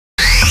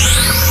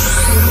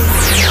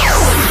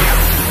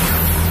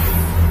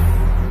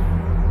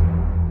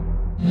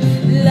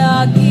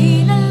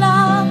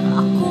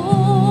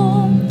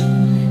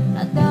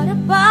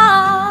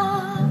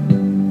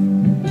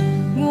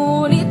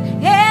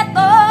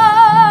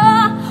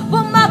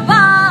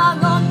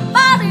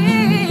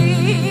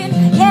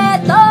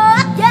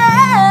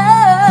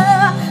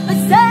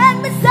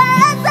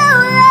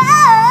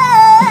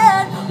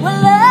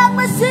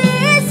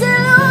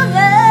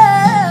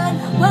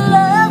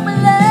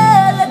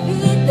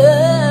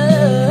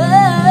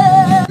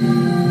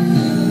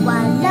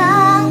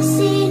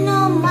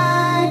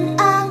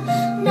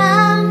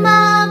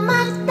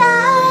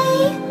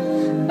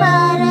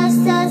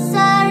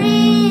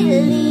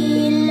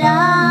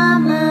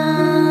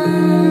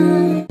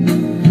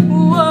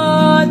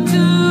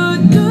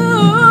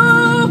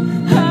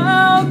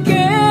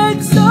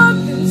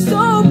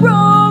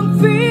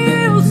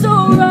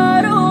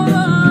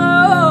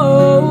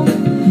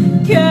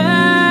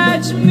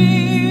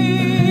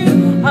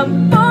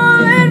I'm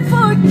falling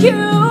for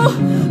you.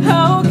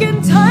 How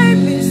can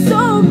time be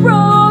so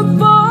broke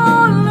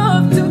for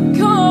love to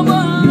come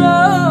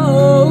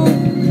along?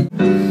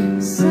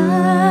 Sa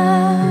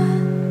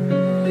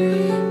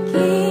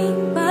aking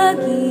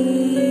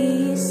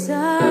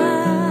pag-iisa,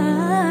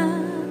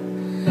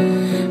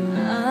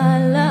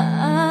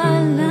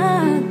 alaala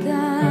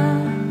ka,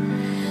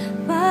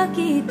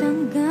 bakit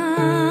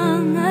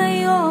hanggang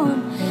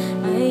ngayon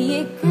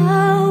ay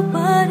ikaw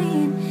pa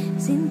rin,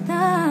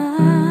 sinta?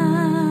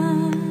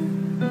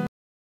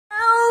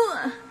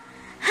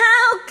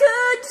 How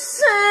could you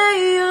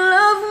say you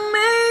love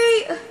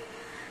me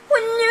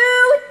when you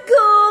would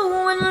go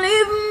and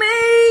leave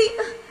me?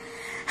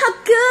 How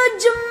could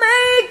you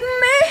make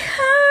me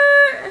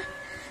hurt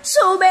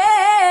so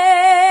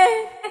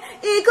bad?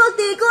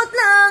 Ikot-ikot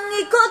lang,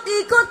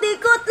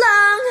 ikot-ikot-ikot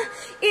lang,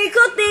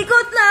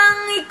 ikot-ikot lang,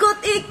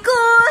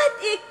 ikot-ikot,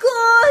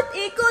 ikot,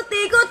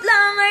 ikot-ikot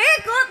lang,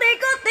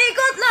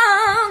 ikot-ikot-ikot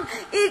lang,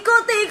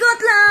 ikot-ikot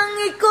lang,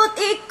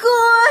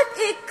 ikot-ikot,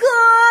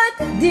 ikot.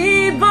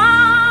 Diba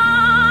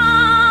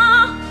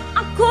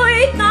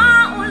ako'y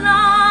tao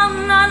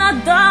lang na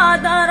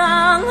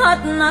nadadarang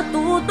at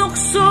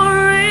natutokso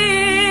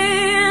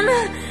rin?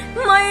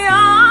 May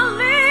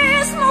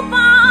alis mo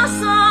pa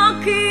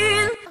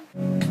sa'kin.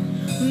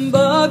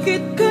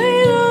 Bakit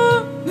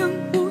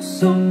kailangang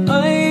puso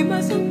ay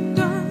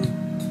masaktan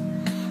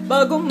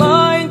bago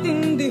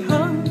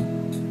maintindihan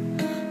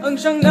ang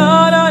siyang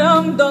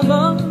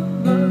nararamdaman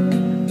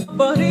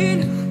pa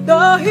rin?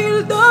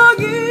 Dahil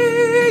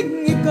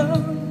daging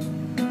ikaw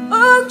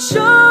ang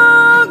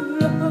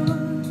siyang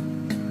lahat.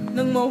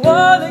 Nang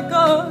mawalay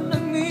ka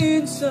ng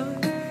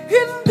minsan,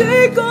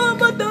 hindi ko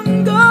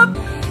matanggap.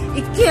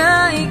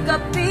 Ika'y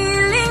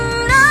kapiling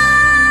na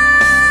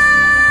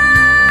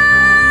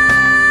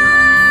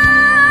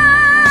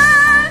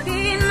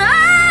di na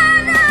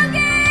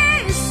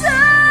nag-iisa.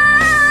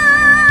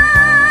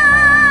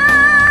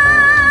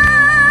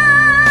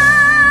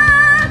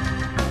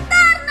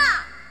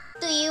 Tarna!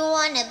 Do you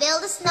wanna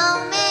build a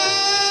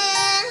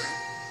snowman?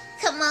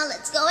 Come on,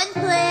 let's go and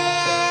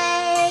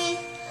play.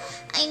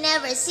 I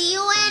never see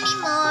you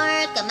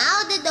anymore. Come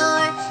out the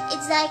door,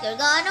 it's like you're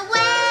gone away.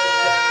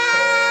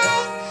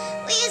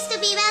 We used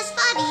to be best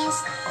buddies,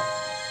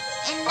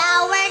 and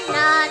now we're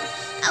not.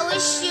 I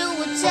wish you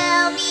would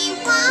tell me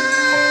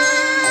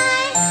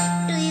why.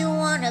 Do you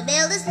wanna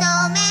build a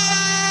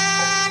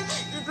snowman?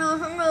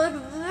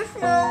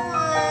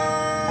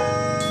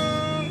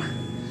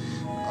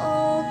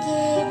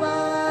 Okay, bye.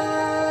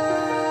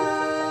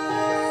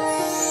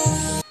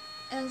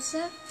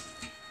 Elsa,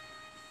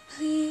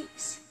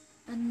 please,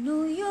 I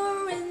know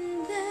you're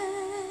in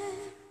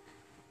there.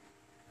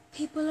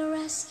 People are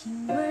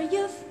asking where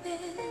you've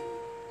been.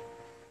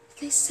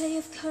 They say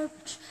of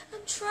courage,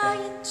 I'm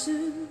trying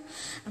to.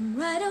 I'm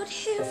right out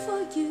here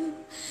for you.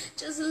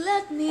 Just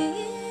let me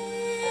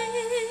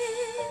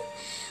in.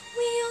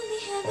 We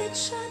only have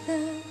each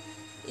other.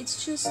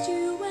 It's just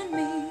you and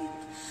me.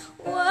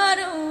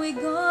 What are we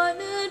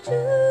gonna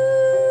do?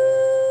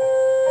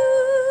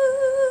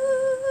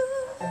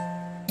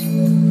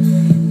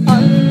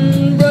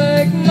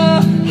 Unbreak my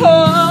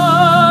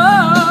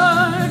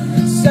heart.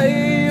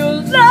 Say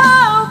you'll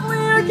love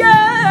me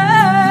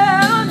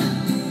again.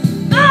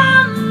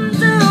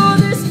 Undo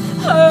this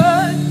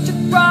hurt you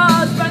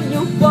brought when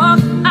you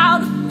walk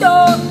out the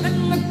door and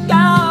look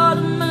out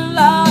of my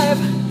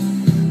life.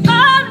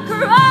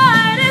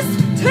 Uncry this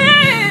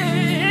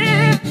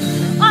tear.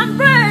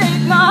 Unbreak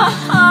my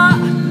heart,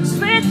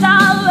 sweet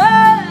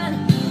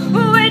darling.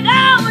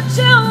 Without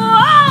you,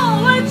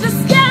 oh, I just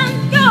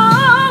can't go.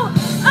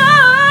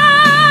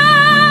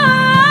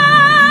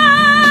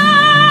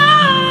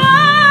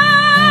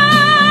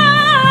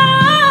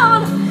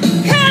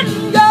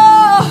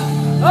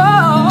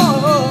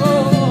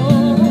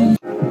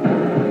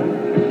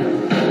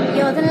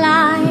 You're the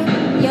light,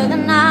 you're the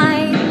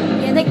night,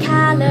 you're the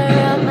color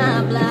of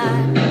my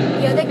blood.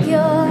 You're the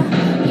cure,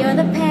 you're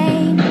the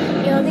pain,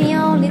 you're the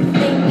only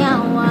thing I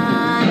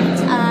want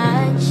to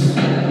touch.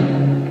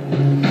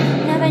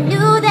 Never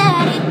knew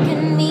that it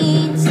could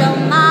mean so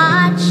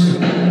much,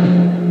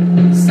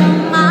 so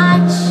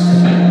much.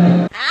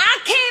 I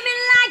came in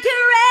like a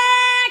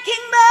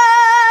wrecking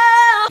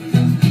ball.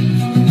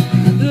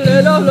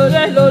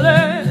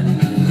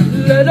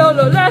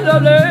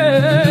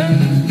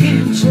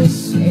 Can't you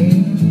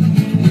see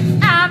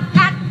I'm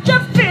at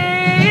your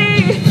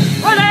feet?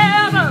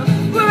 Whatever,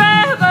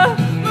 wherever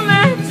we're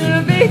meant to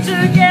be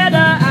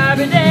together, I'll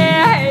be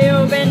there,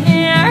 you'll be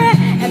near,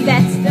 and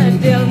that's the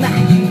deal now.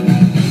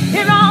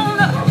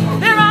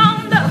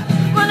 Around,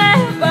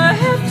 whenever I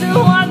have to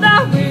wonder,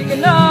 we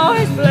can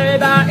always play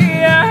by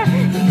ear,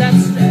 and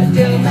that's the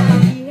deal now.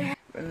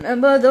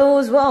 Remember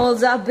those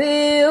walls I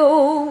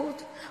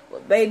built?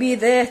 Well, baby,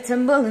 they're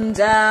tumbling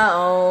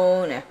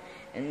down.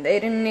 And they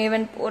didn't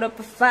even put up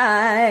a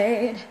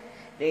fight.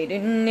 They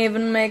didn't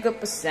even make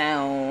up a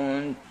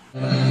sound.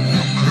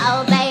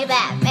 Oh baby,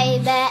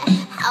 baby,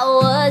 how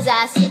was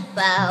I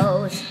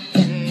supposed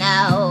to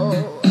know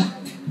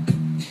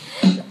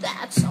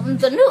that some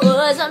something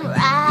wasn't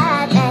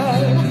right,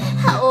 babe.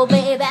 Oh,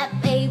 baby,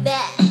 baby,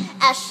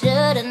 I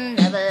shouldn't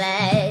have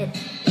let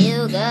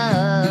you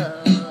go.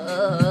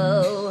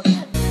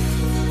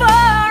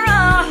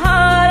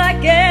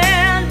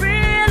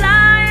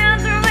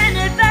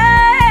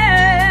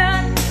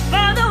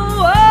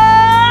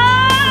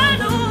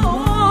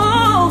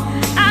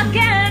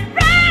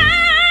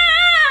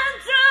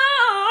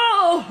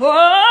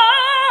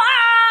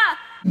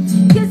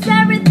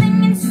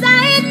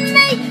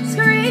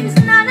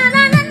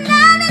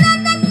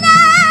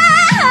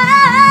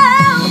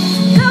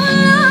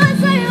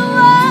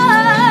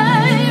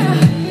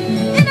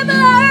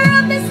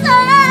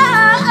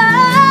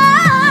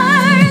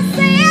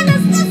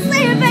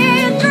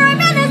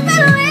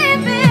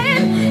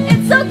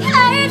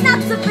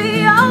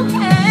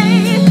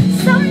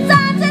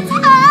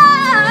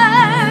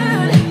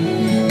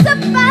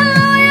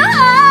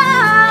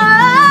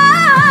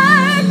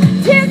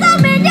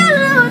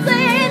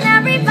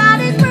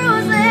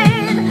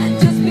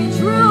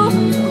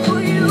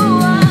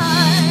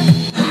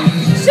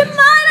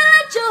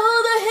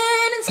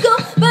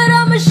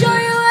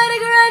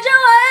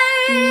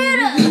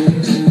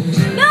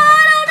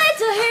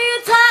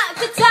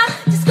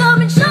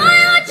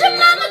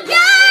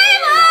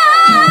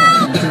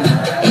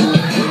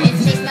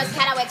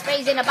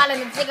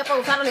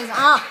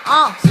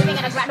 Swimming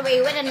in a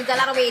graduate, winning is a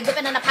lot of way,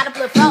 dipping in a pot of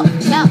blue flow.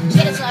 Yo,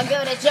 get it so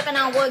good, it's dripping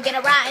on wood, get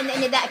it right in the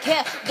end of that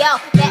kill. Yo,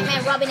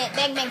 Batman, rubbing it,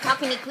 Bangman,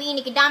 cocking it, queen,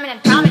 he can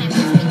dominant, prominent.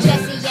 It's me,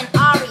 Jesse, and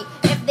Ari.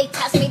 If they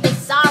test me, they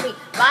sorry.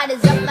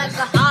 Riders up like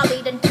a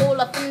Harley, then pull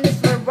up in this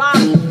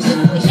Ferrari.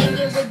 If we hang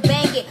it, we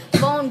bang it,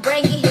 phone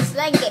bring it, he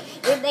slang it.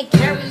 If they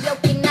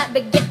karaoke, not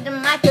but get the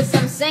mic, cause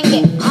I'm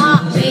singing.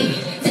 B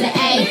to the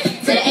A,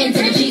 to the N, to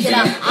the G, to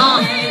the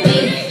B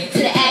to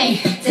the A,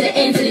 to the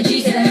N, to the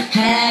G, to the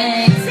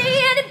hey.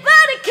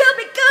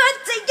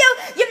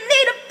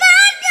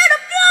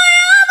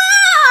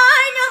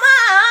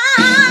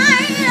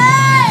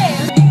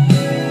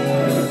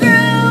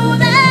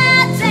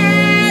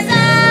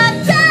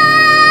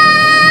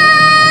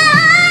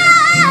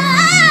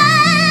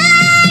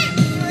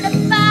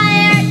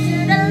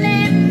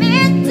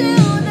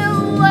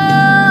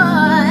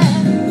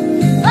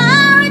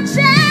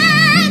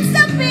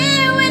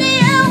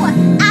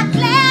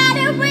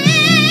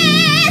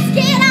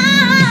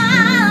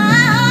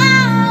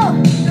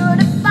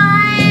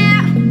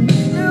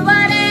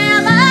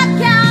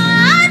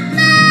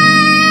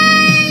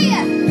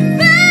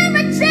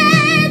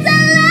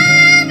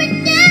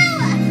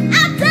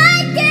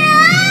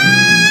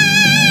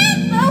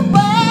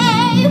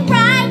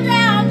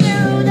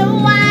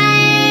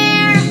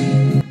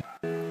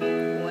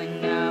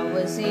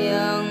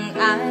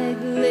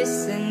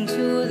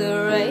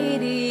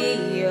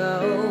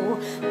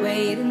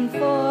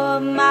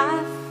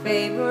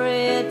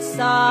 Favorite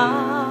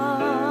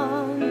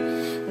song.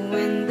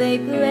 When they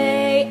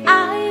play,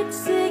 I'd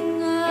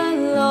sing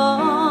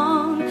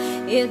along.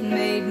 It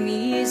made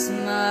me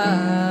smile.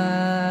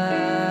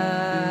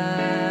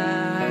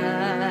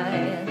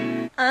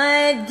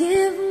 I'd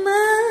give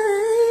my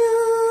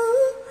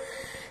all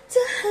to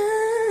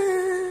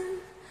have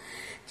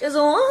just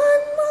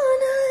one more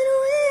night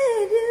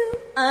with you.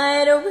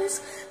 I'd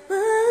risk my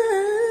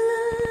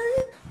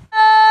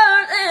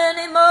life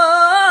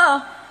anymore.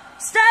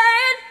 Stay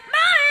in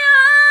my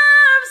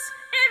arms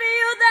if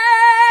you're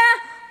there.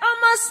 I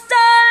must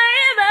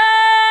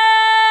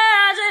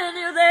imagine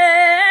you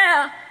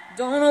there.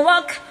 Don't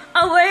walk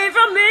away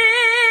from me.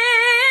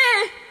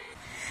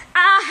 I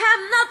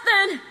have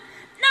nothing,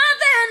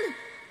 nothing,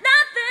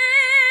 nothing.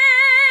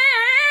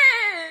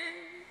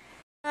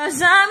 'Cause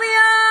I'm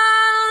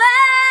your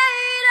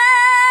lady,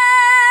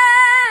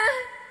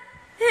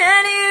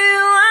 and you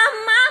are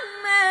my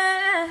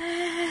man.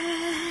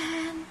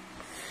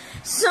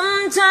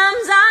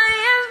 Sometimes I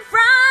am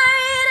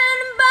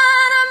frightened,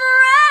 but I'm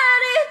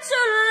ready to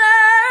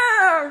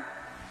learn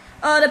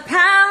the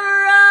power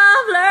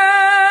of love.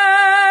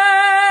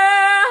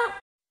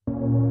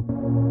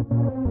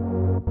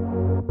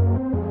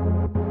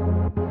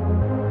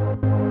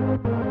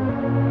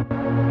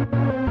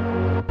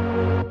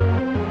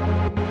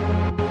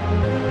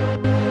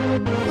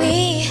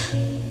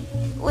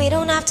 We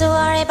don't have to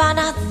worry about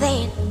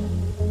nothing,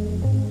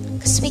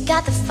 'cause we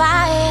got the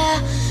fire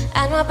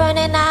and we're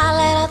burning our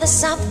little to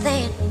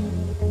something.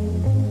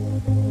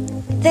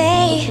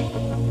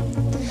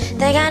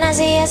 They're gonna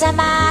see us from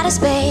outer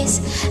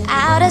space,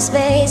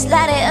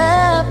 light it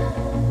up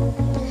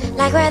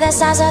like we're the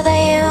stars of the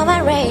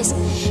human race.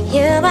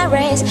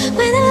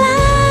 When the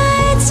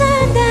lights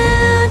turn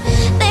down,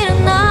 they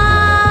don't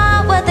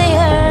know what they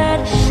heard.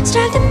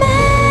 Strike the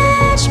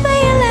match,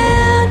 play it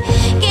loud,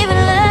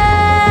 giving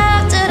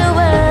love to the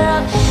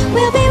world.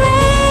 We'll be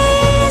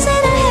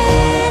raising our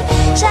head,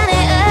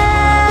 shining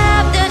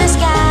up to the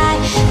sky,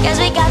 'cause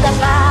we got the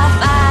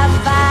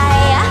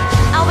fire,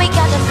 and we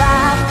got the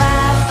fire.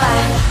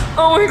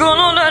 Oh, we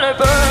gonna let it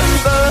burn,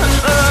 burn,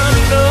 burn,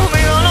 burn. We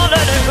gonna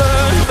let it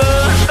burn,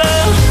 burn,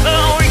 burn,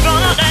 burn. We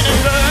gonna let it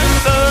burn,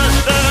 burn,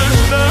 burn,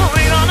 burn.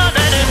 We gonna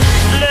let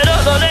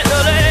it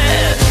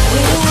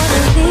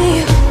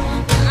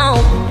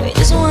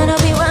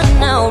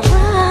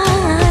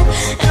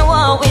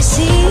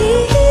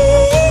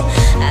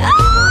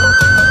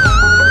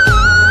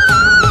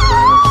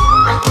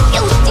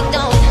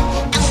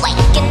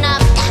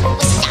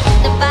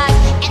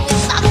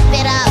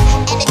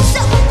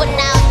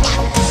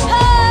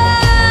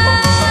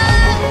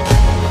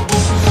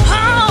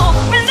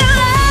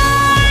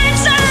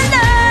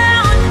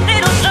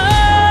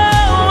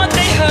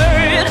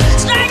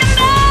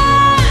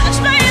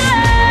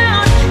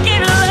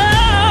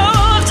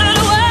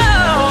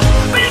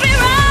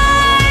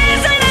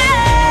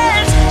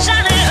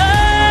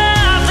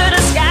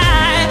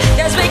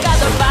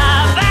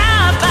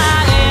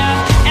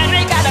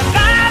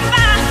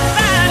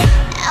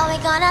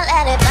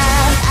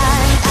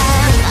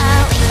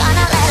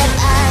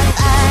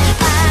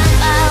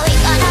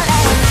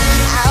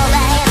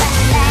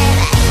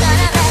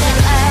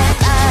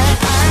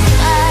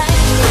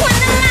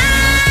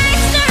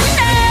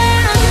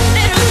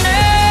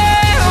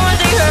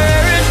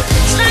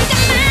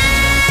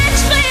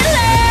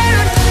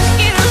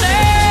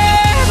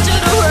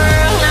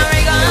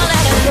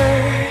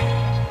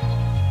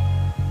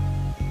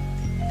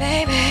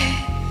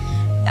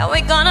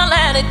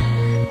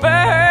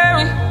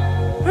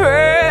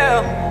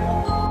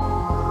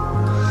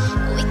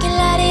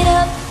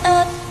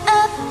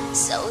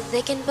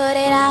we can put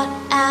it out,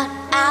 out,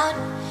 out.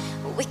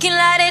 We can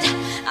let it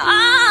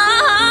out.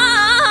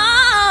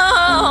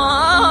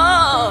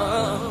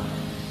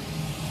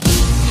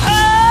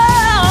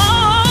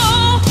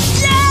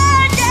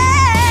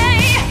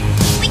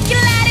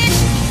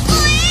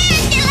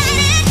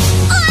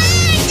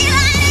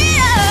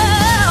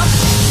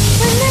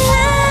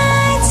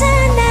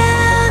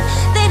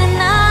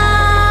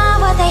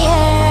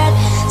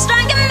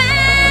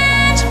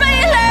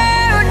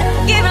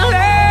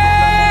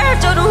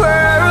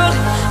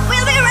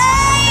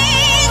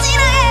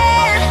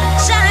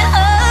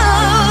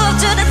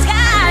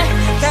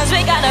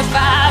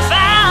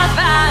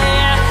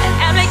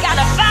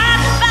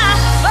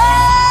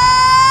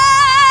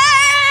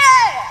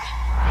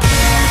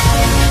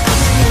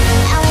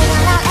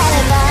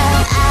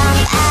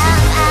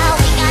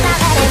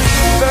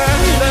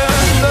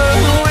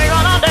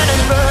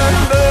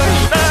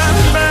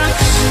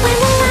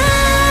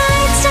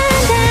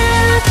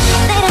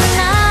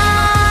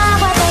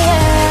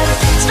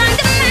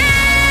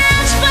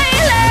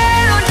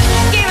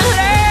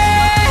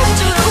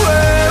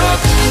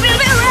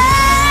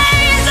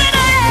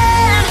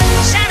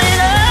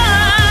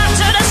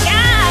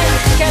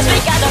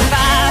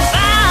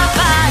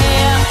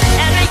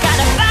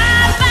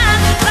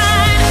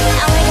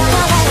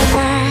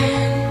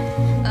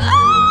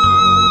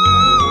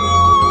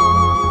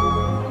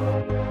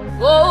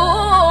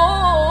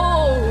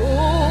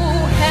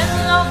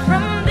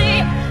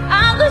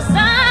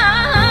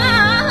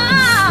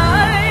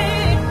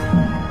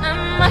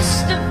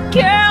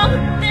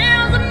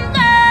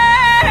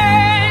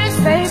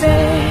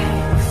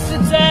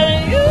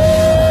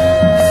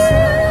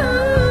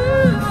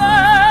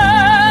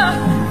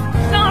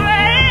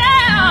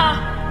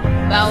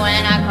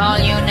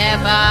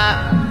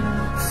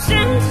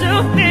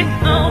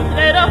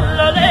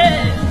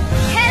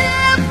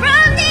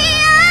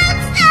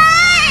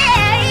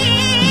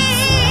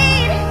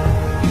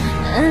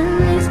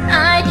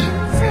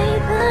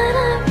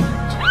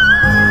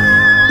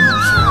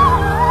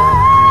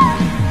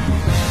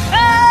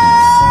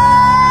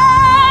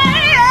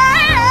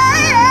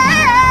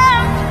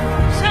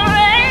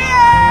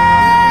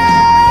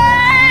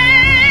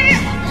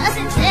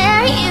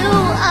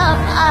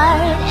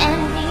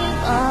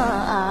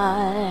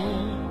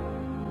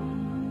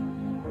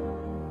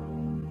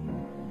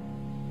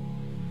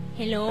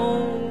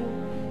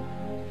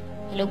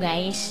 Hello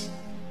guys.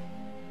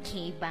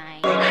 Okay, bye.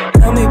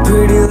 Tell me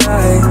pretty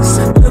lies,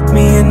 look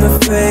me in the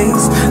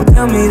face.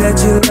 Tell me that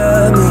you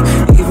love me,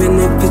 even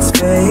if it's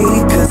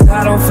fake, 'cause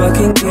I don't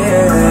fucking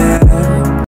care.